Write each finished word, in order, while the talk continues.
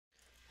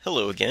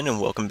Hello again,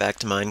 and welcome back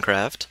to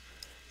Minecraft.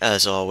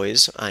 As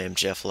always, I am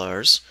Jeff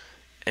Lars,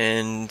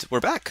 and we're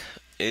back.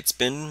 It's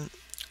been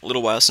a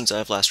little while since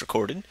I've last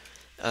recorded.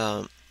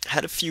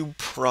 Had a few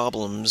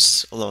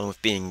problems along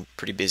with being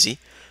pretty busy.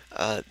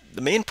 The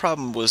main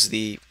problem was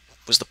the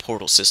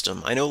portal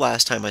system. I know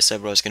last time I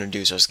said what I was going to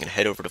do is I was going to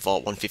head over to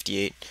Vault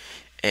 158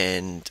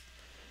 and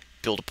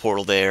build a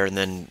portal there, and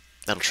then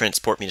that'll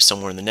transport me to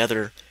somewhere in the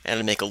Nether, and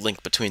it'll make a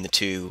link between the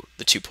two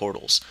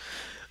portals.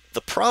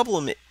 The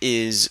problem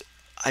is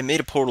I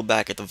made a portal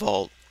back at the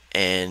vault,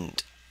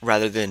 and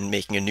rather than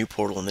making a new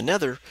portal in the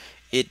Nether,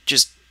 it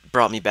just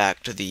brought me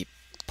back to the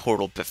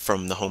portal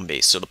from the home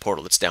base, so the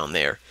portal that's down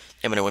there.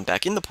 And when I went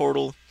back in the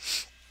portal,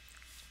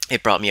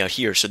 it brought me out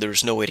here, so there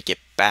was no way to get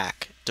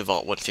back to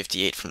Vault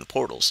 158 from the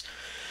portals.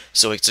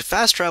 So it's a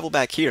fast travel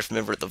back here from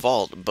ever at the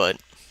vault, but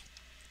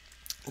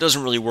it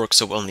doesn't really work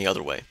so well in the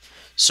other way.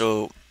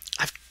 So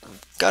I've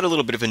got a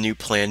little bit of a new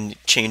plan,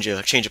 change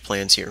of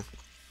plans here,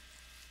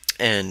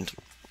 and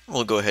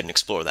we'll go ahead and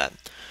explore that.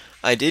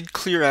 I did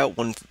clear out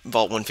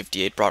Vault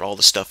 158, brought all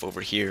the stuff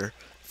over here.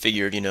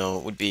 Figured,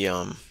 it would be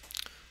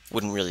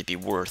wouldn't really be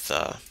worth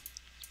I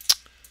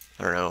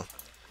don't know,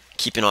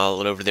 keeping all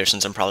of it over there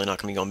since I'm probably not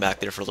going to be going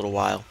back there for a little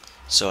while.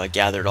 So I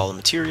gathered all the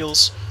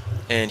materials,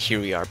 and here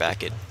we are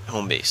back at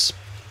home base.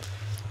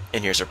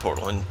 And here's our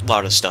portal, and a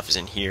lot of stuff is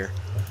in here.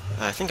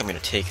 I think I'm going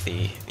to take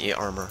the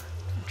armor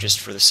just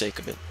for the sake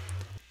of it.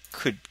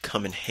 Could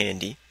come in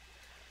handy.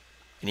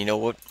 And you know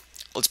what?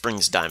 Let's bring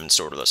this diamond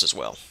sword with us as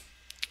well.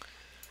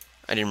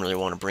 I didn't really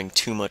want to bring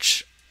too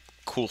much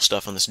cool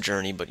stuff on this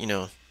journey, but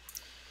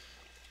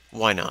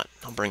why not?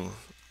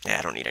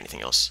 I don't need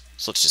anything else.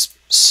 So let's just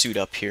suit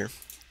up here.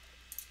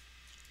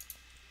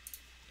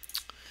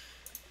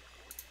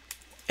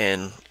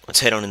 And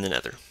let's head on in the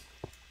Nether.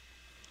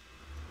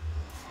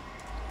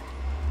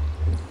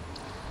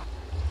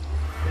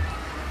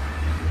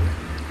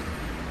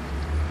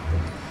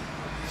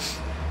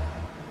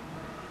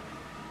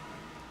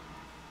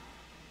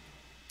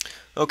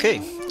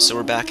 Okay, so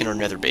we're back in our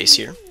Nether base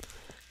here.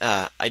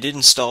 I did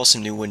install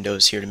some new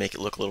windows here to make it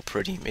look a little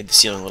pretty. Made the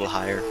ceiling a little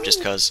higher, just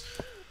because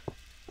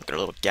we've got our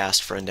little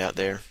ghast friend out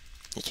there.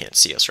 He can't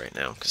see us right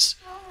now, because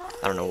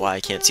I don't know why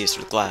he can't see us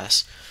through the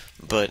glass.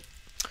 But,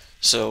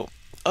 so,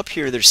 up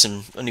here there's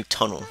a new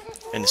tunnel,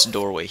 and this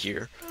doorway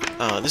here.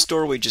 This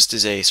doorway just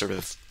is a sort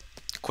of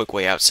quick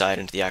way outside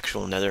into the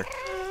actual Nether,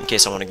 in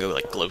case I want to go,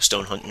 like,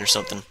 glowstone hunting or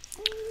something.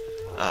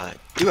 I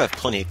do have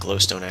plenty of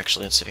glowstone,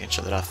 actually. Let's see if I can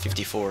show that off.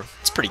 54.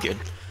 It's pretty good.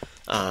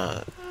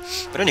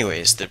 But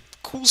anyways, the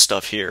cool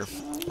stuff here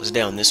was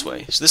down this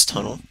way. So this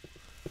tunnel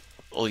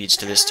leads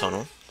to this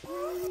tunnel,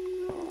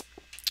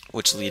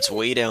 which leads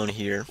way down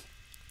here.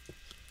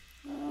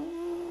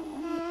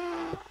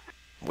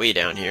 Way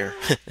down here.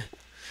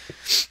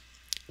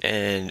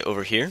 And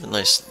over here, a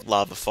nice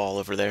lava fall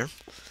over there.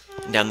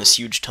 And down this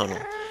huge tunnel.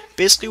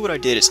 Basically what I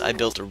did is I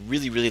built a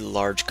really, really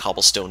large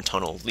cobblestone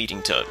tunnel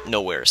leading to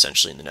nowhere,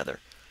 essentially, in the Nether.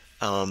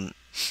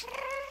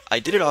 I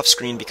did it off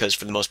screen because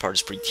for the most part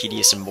it's pretty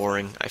tedious and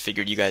boring. I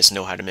figured you guys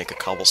know how to make a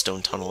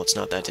cobblestone tunnel, it's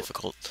not that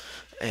difficult.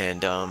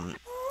 And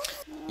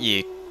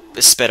a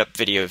sped up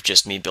video of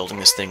just me building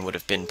this thing would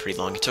have been pretty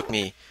long. It took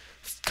me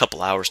a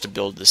couple hours to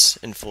build this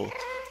in full.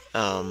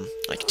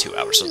 Like 2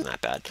 hours, wasn't that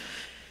bad.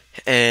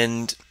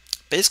 And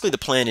basically the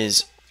plan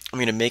is I'm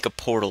going to make a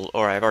portal,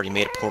 or I've already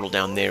made a portal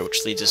down there,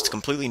 which leads us to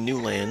completely new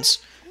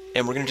lands,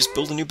 and we're going to just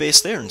build a new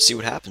base there and see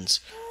what happens.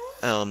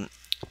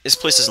 This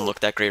place doesn't look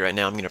that great right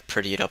now. I'm going to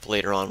pretty it up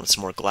later on with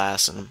some more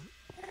glass and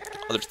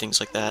other things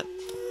like that.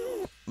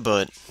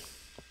 But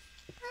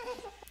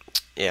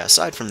yeah,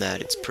 aside from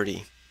that, it's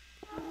pretty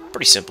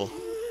simple.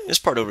 This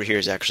part over here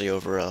is actually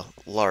over a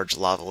large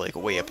lava lake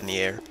way up in the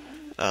air.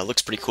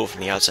 Looks pretty cool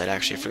from the outside,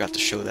 actually. I forgot to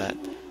show that,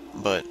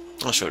 but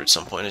I'll show it at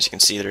some point. As you can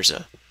see, there's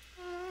a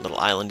little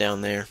island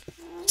down there.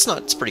 It's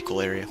a pretty cool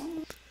area.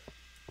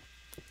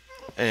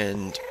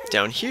 And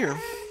down here,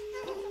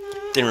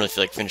 didn't really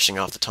feel like finishing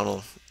off the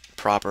tunnel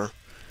proper.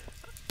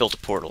 Built a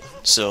portal.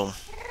 So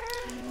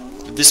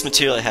this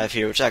material I have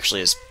here, which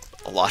actually is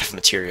a lot of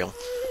material,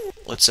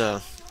 let's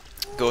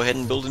go ahead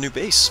and build a new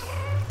base.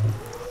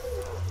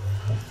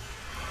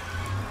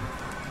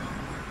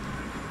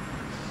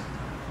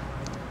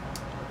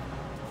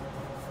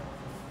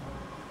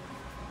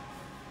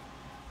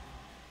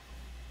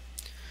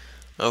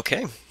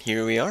 Okay,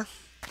 here we are.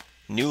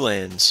 New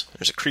lands.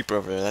 There's a creeper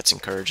over there, that's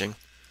encouraging.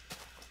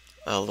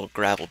 A little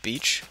gravel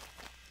beach.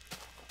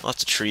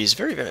 Lots of trees.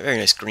 Very, very, very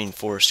nice green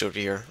forest over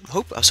here.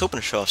 I was hoping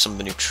to show off some of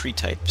the new tree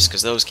types,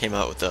 because those came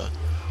out with the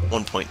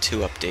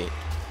 1.2 update.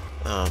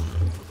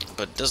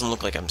 But it doesn't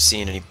look like I'm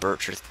seeing any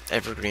birch or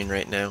evergreen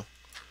right now.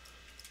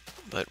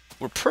 But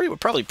we're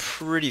probably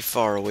pretty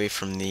far away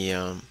from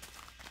the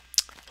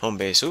home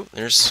base. Oh,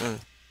 there's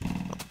a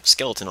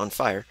skeleton on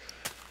fire.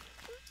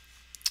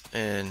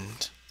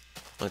 And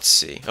let's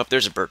see. Oh,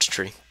 there's a birch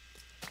tree.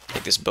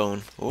 Take this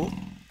bone. Oh,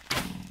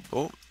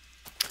 oh.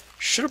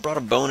 Should have brought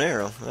a bow and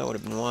arrow. That would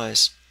have been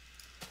wise.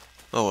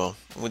 Oh well.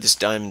 With this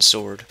diamond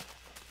sword,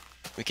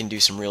 we can do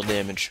some real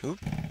damage. Oop.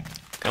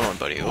 Come on,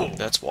 buddy. Oh,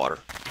 that's water.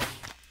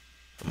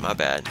 My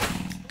bad.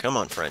 Come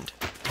on, friend.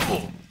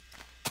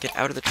 Get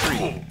out of the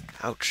tree.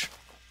 Ouch.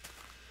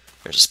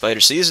 There's a spider.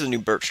 So these are the new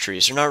birch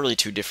trees. They're not really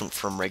too different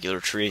from regular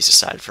trees,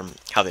 aside from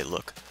how they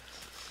look.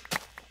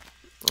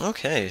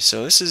 Okay,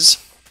 so this is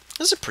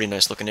a pretty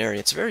nice looking area.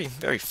 It's very,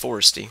 very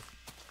foresty.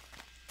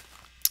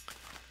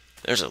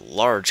 There's a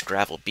large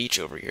gravel beach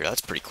over here.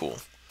 That's pretty cool.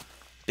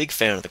 Big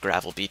fan of the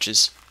gravel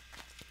beaches.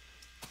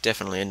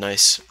 Definitely a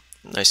nice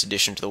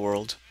addition to the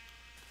world.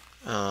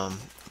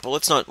 But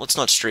let's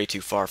not stray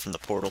too far from the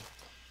portal.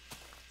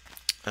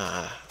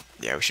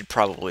 Yeah, we should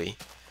probably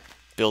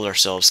build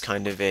ourselves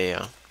kind of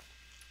a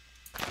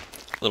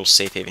little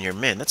safe haven here.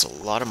 Man, that's a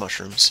lot of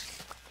mushrooms.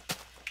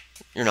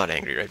 You're not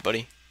angry, right,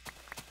 buddy?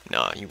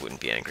 Nah, you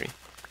wouldn't be angry.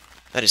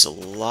 That is a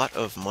lot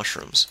of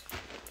mushrooms.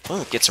 If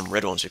we get some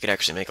red ones, we could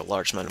actually make a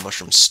large amount of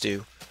mushroom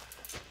stew.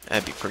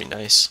 That'd be pretty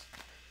nice.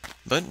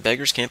 But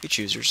beggars can't be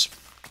choosers.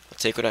 I'll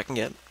take what I can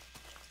get.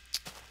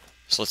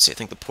 So let's see, I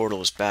think the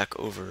portal is back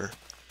over...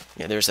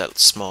 Yeah, there's that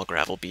small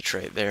gravel beach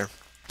right there.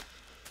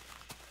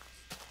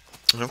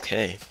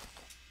 Okay.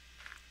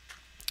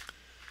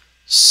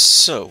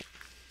 So...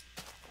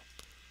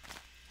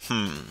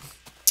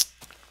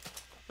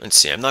 Let's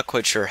see, I'm not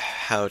quite sure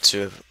how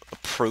to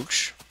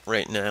approach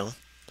right now.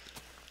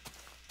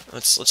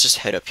 Let's just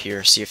head up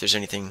here, see if there's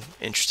anything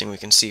interesting we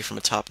can see from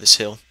atop this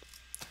hill.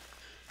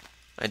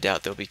 I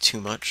doubt there'll be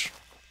too much.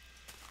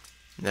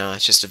 No,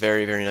 it's just a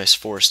very, very nice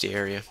foresty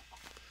area.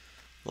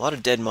 A lot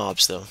of dead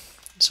mobs, though.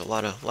 It's a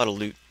lot of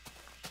loot.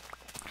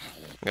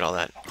 Look at all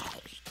that.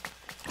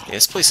 Yeah,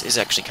 this place is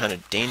actually kind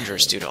of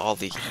dangerous due to all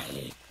the...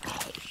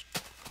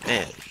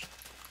 Man.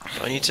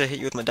 Do I need to hit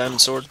you with my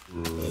diamond sword?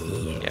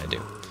 Yeah, I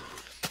do.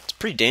 It's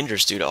pretty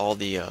dangerous due to all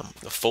the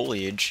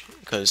foliage,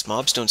 because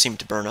mobs don't seem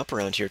to burn up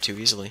around here too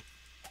easily.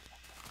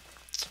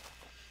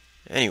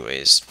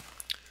 Anyways,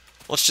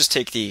 let's just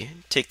take the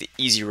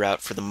easy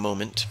route for the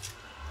moment.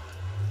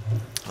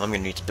 I'm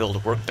going to need to build a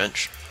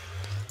workbench.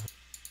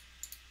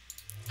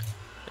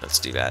 Let's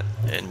do that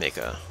and make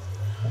a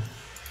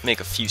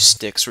few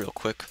sticks real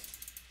quick,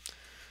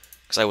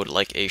 because I would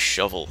like a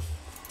shovel.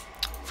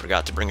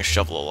 Forgot to bring a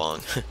shovel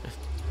along.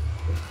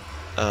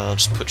 I'll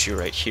just put you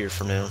right here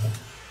for now,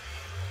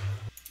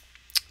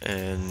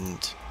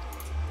 and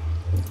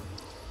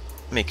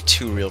make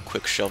 2 real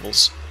quick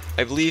shovels.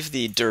 I believe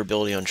the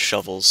durability on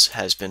shovels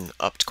has been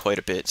upped quite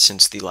a bit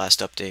since the last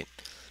update,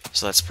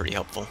 so that's pretty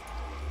helpful.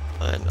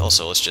 And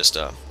also, let's just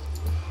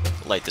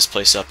light this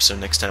place up so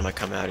next time I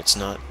come out it's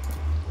not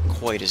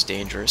quite as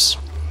dangerous.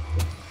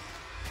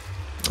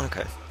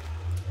 Okay.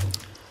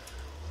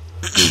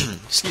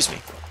 Excuse me.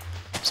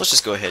 So let's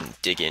just go ahead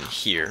and dig in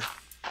here.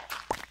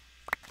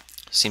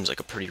 Seems like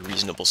a pretty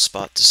reasonable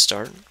spot to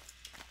start.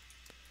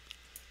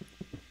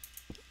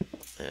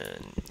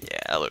 And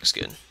yeah, that looks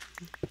good.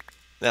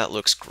 That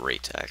looks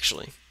great,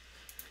 actually.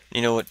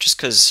 You know what,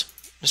 just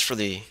for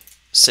the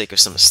sake of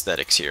some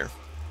aesthetics here,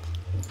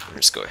 I'll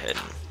just go ahead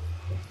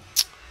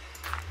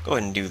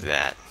and do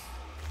that.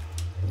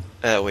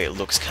 That way it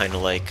looks kind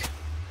of like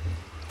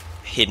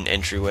a hidden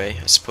entryway,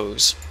 I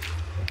suppose.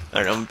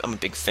 I don't know, I'm a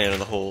big fan of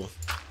the whole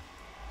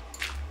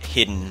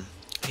hidden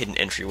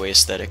entryway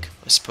aesthetic,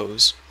 I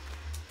suppose.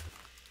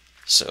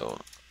 So,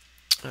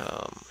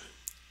 let's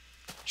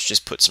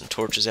just put some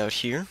torches out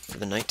here for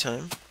the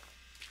nighttime.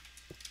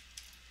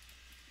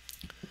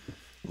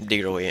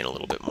 Dig our way in a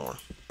little bit more.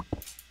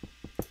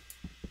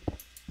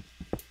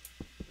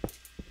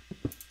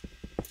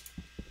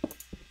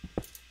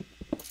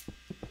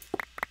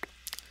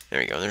 There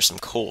we go. There's some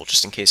coal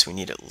just in case we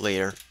need it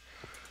later.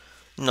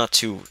 Not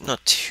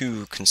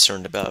too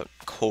concerned about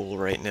coal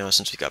right now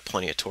since we've got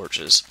plenty of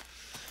torches.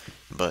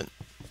 But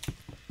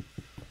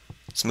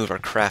let's move our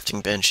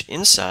crafting bench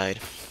inside.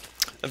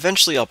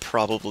 Eventually, I'll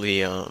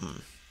probably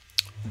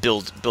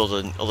build a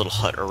little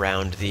hut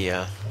around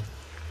the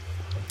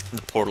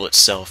portal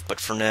itself. But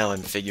for now,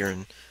 I'm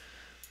figuring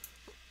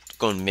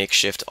going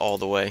makeshift all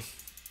the way.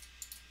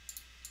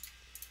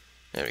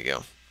 There we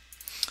go.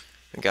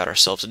 We got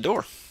ourselves a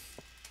door.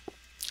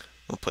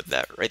 We'll put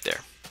that right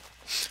there.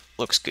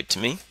 Looks good to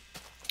me.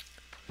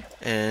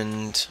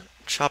 And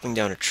chopping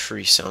down a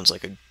tree sounds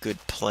like a good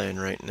plan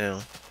right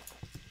now.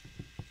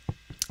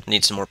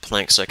 Need some more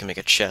planks so I can make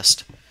a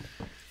chest.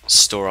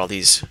 Store all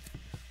these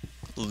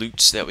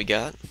loots that we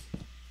got.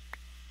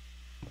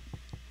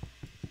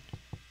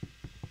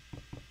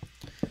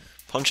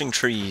 Punching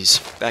trees.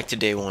 Back to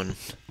day 1.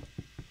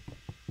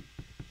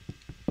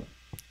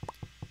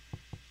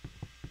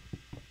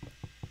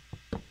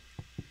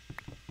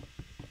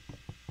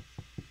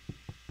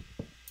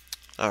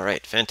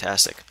 Alright,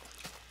 fantastic.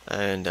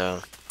 And,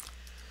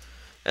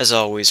 as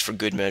always, for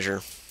good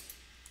measure,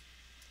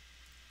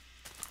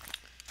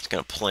 just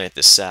gonna plant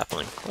this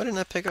sapling. Why didn't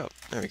that pick up?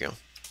 There we go.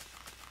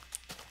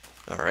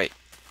 Alright.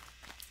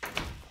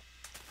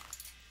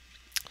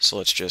 So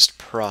let's just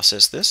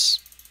process this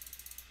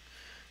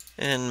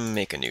and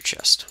make a new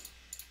chest.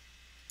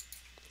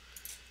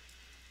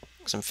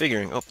 Because I'm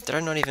figuring, oh, did I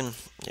not even,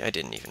 yeah, I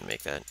didn't even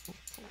make that.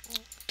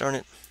 Darn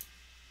it.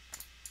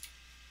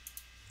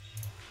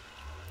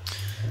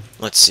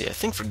 Let's see, I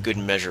think for good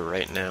measure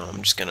right now,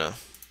 I'm just gonna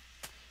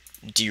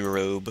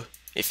derobe,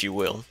 if you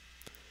will.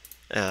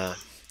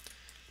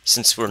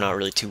 Since we're not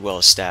really too well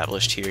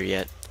established here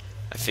yet,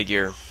 I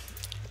figure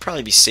it'd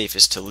probably be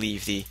safest to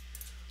leave the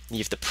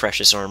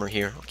precious armor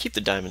here. I'll keep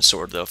the diamond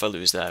sword though. If I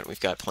lose that, we've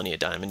got plenty of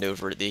diamond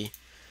over at the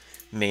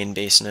main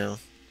base now.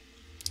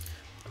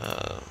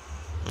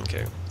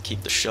 Okay,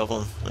 keep the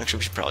shovel. Actually,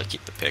 we should probably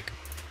keep the pick.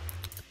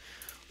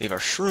 Leave our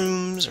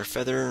shrooms, our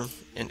feather,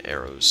 and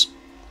arrows.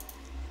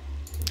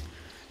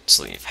 Just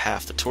leave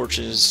half the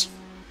torches,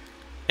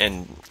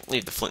 and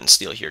leave the flint and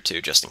steel here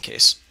too, just in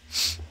case.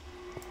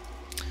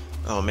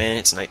 Oh man,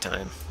 it's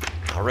nighttime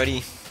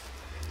already.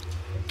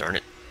 Darn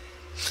it.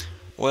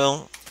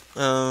 Well,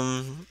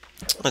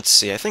 let's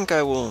see. I think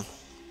I will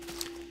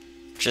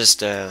just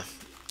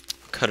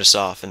cut us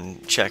off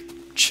and check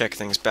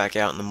things back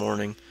out in the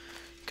morning,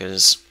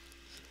 because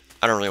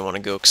I don't really want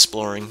to go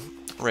exploring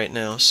right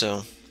now.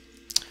 So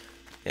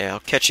yeah, I'll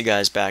catch you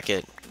guys back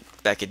at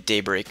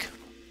daybreak.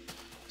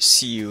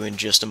 See you in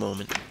just a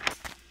moment.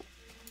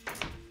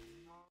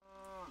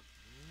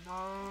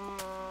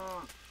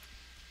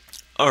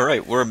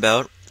 Alright, we're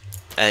about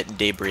at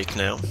daybreak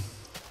now.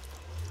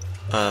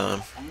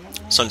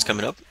 Sun's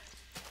coming up.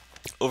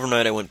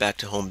 Overnight I went back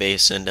to home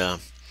base and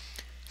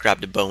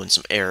grabbed a bow and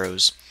some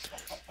arrows.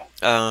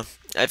 I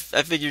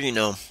figured, you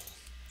know,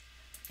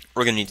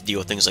 we're gonna need to deal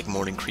with things like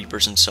morning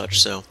creepers and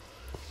such, so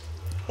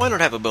why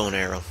not have a bow and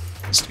arrow,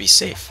 just to be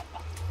safe?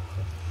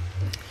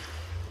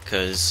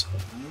 Because,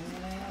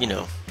 you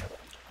know,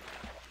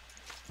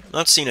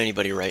 not seeing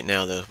anybody right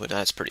now though, but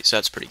that's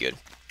pretty good.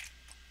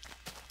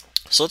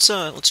 So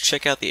let's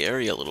check out the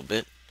area a little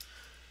bit.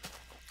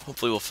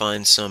 Hopefully we'll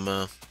find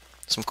some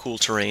cool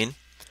terrain.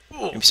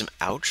 Maybe some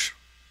ouch.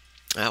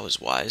 That was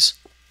wise.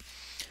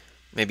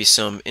 Maybe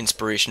some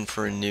inspiration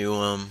for a new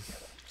I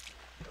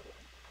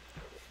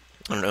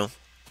don't know,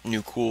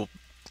 new cool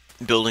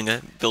building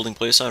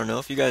place. I don't know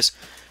if you guys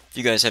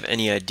have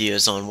any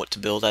ideas on what to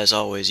build. As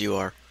always, you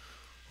are.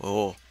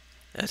 Oh,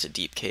 that's a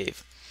deep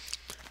cave.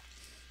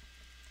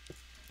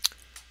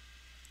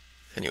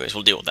 Anyways,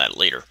 we'll deal with that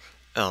later.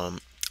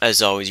 As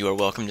always, you are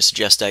welcome to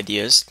suggest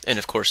ideas, and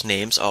of course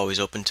names, always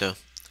open to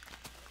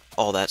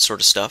all that sort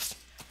of stuff.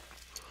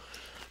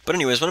 But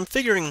anyways, what I'm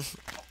figuring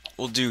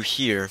we'll do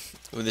here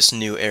with this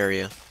new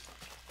area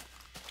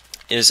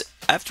is,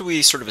 after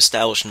we sort of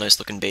establish a nice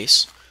looking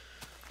base,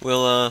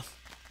 we'll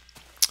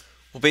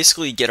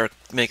basically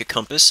make a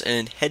compass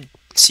and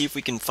see if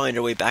we can find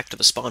our way back to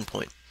the spawn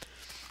point,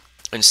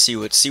 and see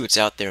what's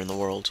out there in the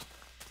world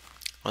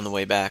on the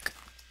way back.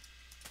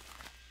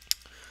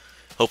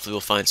 Hopefully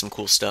we'll find some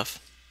cool stuff.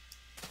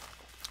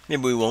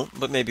 Maybe we won't,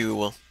 but maybe we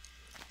will.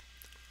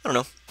 I don't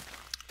know.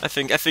 I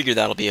figure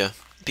that'll be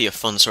a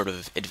fun sort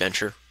of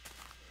adventure,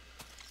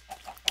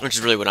 which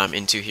is really what I'm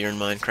into here in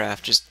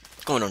Minecraft, just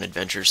going on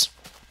adventures.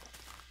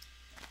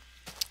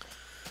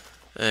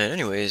 And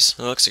anyways,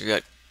 it looks like we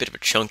got a bit of a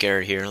chunk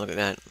area here. Look at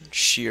that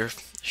sheer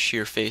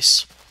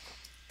face.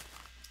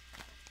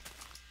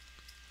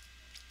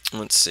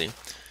 Let's see.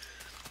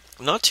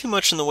 Not too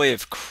much in the way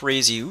of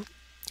crazy,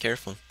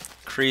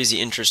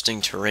 crazy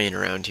interesting terrain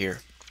around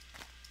here.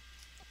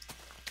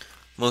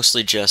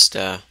 Mostly just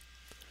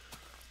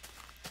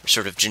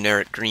sort of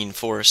generic green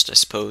forest, I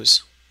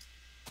suppose.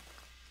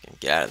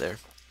 Get out of there.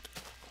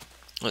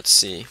 Let's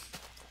see.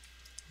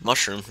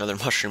 Mushroom, another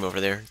mushroom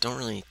over there. Don't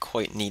really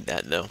quite need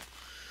that though.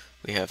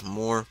 We have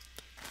more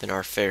than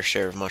our fair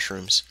share of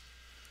mushrooms,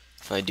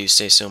 if I do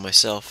say so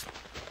myself.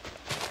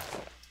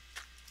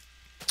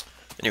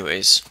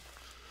 Anyways,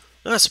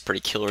 that's a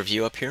pretty killer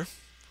view up here.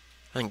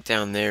 I think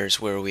down there is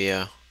where we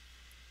I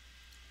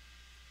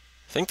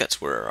think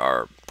that's where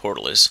our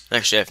portal is.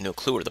 Actually, I have no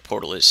clue where the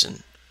portal is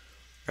in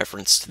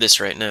reference to this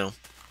right now,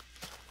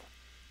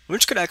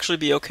 which could actually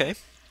be okay.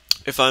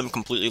 If I'm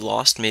completely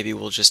lost, maybe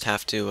we'll just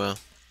have to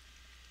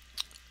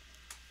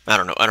I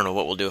don't know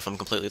what we'll do if I'm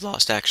completely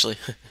lost, actually.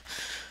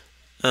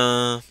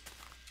 Alright,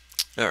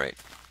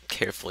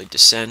 carefully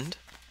descend.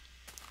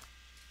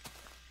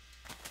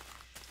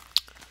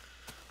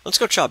 Let's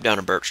go chop down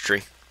a birch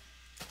tree.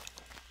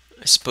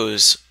 I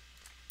suppose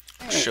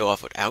show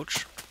off what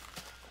ouch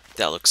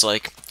that looks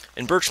like.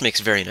 And birch makes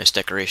very nice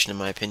decoration, in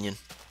my opinion.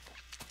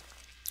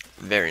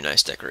 Very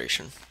nice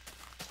decoration.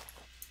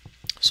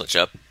 So let's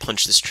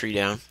punch this tree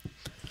down.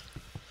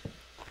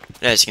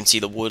 As you can see,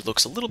 the wood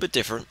looks a little bit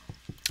different.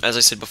 As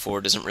I said before,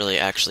 it doesn't really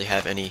actually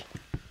have any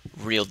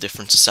real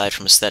difference aside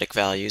from aesthetic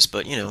values,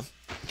 but you know,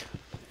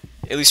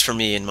 at least for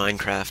me in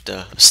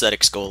Minecraft,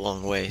 aesthetics go a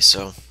long way,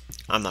 so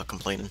I'm not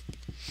complaining.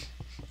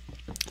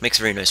 Makes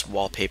very nice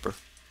wallpaper.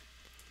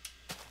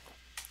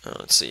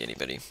 Let's see,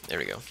 anybody? There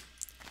we go.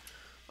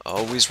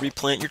 Always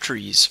replant your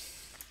trees.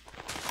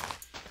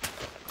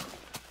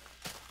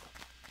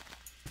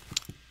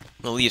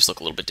 The leaves look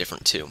a little bit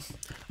different too.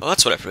 Oh,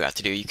 that's what I forgot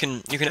to do. You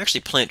can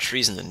actually plant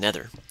trees in the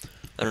Nether.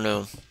 I don't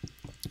know.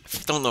 I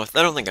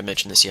don't think I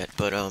mentioned this yet,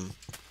 but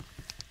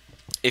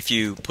if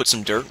you put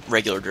some dirt,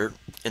 regular dirt,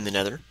 in the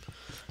Nether,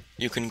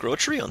 you can grow a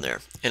tree on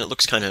there, and it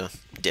looks kind of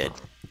dead.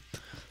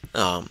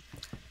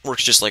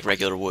 works just like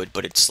regular wood,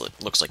 but it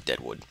looks like dead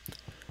wood.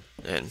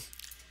 And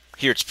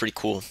here it's pretty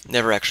cool.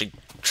 Never actually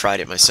tried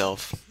it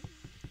myself,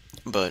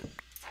 but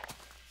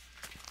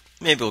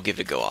maybe we'll give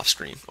it a go off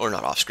screen, or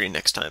not off screen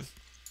next time.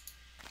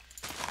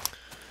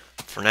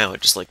 For now,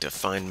 I'd just like to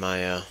find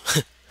my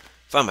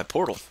find my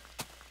portal.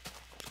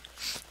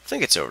 I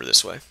think it's over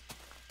this way.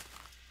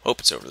 Hope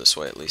it's over this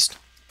way at least.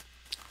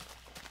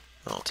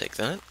 I'll take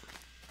that.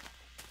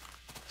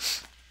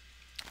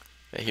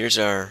 Okay, here's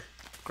our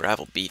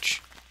gravel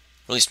beach.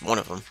 At least one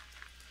of them.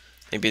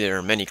 Maybe there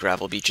are many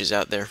gravel beaches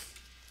out there.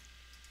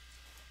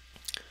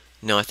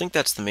 No, I think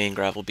that's the main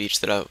gravel beach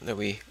that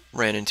we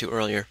ran into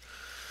earlier.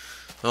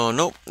 Oh,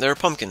 nope, there are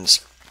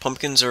pumpkins.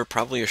 Pumpkins are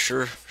probably a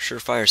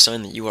surefire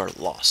sign that you are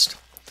lost.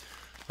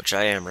 Which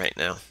I am right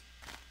now.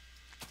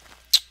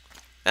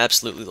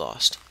 Absolutely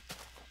lost.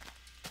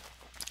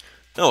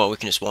 Oh well, we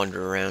can just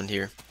wander around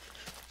here.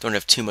 Don't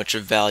have too much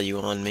of value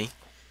on me.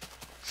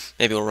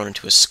 Maybe we'll run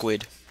into a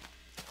squid.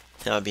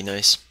 That would be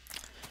nice.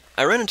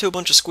 I ran into a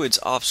bunch of squids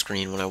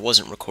off-screen when I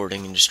wasn't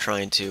recording and just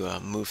trying to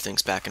move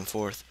things back and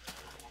forth.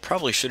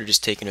 Probably should have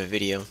just taken a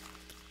video,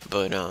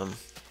 but I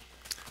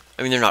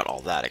mean, they're not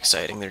all that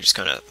exciting. They're just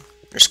kind of,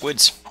 they're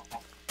squids.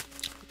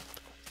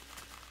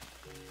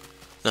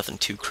 Nothing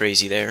too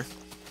crazy there.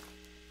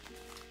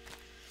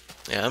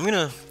 Yeah, I'm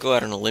gonna go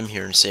out on a limb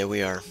here and say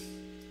we are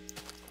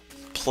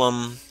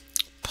plumb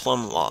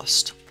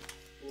lost.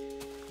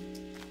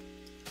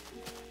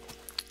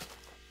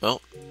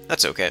 Well,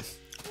 that's okay.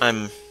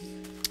 I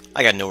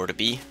got nowhere to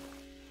be.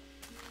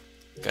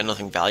 Got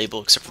nothing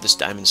valuable except for this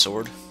diamond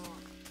sword.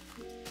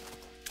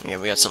 Yeah,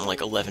 we got something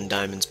like 11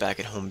 diamonds back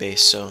at home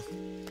base, so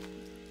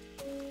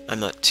I'm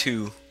not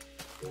too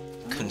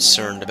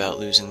concerned about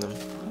losing them.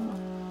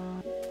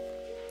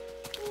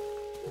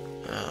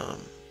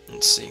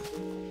 Let's see.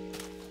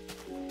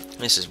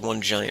 This is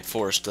one giant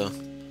forest, though.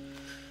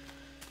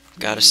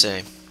 Gotta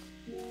say.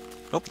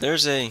 Oh,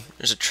 there's a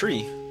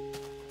tree.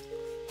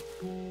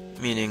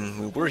 Meaning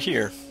we were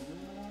here.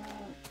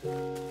 We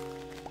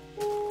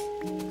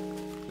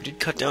did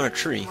cut down a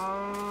tree,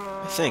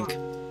 I think.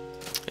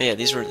 Yeah,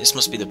 this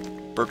must be the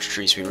birch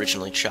trees we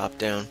originally chopped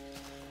down.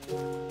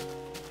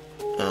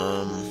 So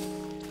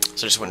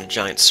I just went in a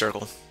giant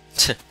circle.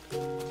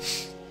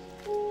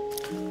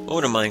 What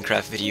would a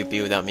Minecraft video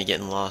be without me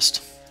getting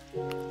lost?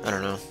 I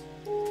don't know.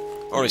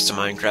 Or at least a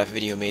Minecraft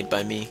video made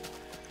by me.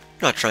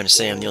 I'm not trying to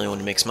say I'm the only one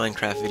who makes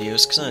Minecraft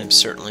videos, because I'm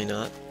certainly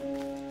not.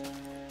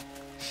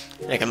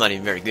 Heck, I'm not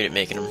even very good at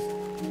making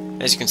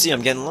them. As you can see,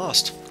 I'm getting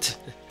lost.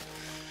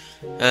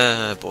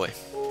 Boy.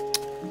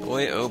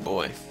 Boy, oh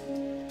boy.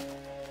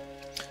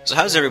 So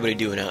how's everybody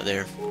doing out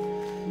there?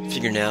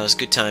 Figure now is a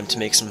good time to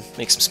make some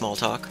small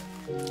talk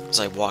as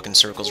I walk in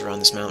circles around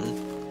this mountain.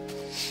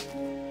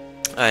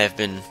 I have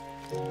been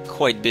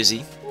quite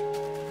busy.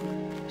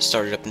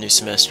 Started up a new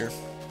semester.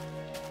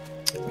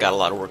 Got a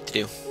lot of work to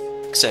do,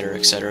 etc.,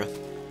 etc.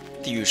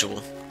 The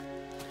usual.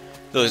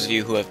 Those of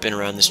you who have been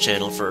around this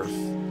channel for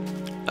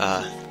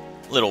a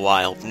little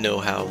while know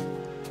how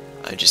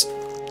I just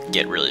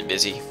get really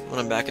busy when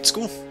I'm back at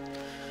school.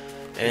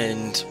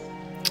 And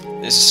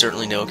this is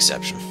certainly no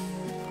exception.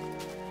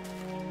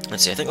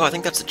 Let's see, I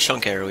think that's the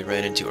chunk error we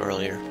ran into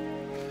earlier.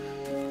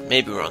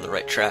 Maybe we're on the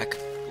right track.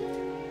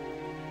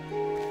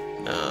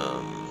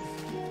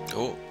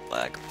 Oh,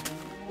 lag.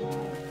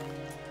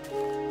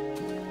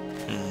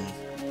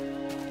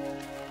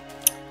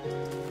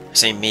 I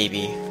say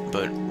maybe,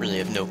 but really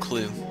have no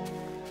clue.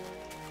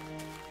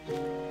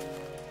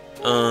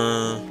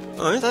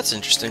 Oh, that's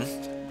interesting.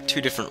 Two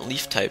different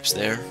leaf types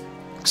there.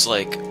 Looks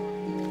like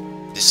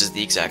this is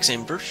the exact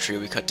same birch tree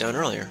we cut down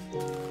earlier.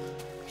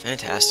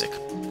 Fantastic.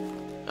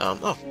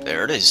 Oh,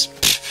 there it is.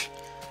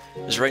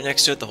 It was right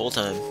next to it the whole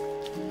time.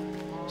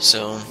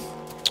 So,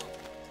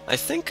 I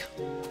think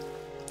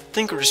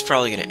we're just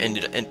probably gonna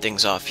end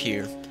things off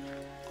here.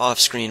 Off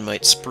screen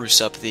might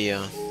spruce up the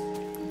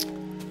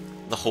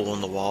hole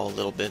in the wall a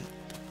little bit,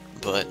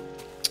 but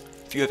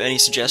if you have any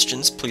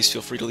suggestions, please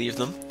feel free to leave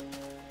them.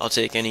 I'll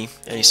take any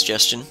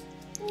suggestion.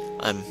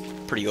 I'm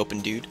a pretty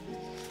open dude.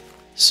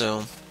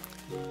 So,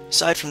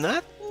 aside from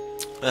that,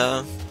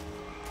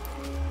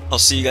 I'll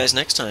see you guys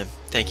next time.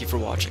 Thank you for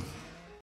watching.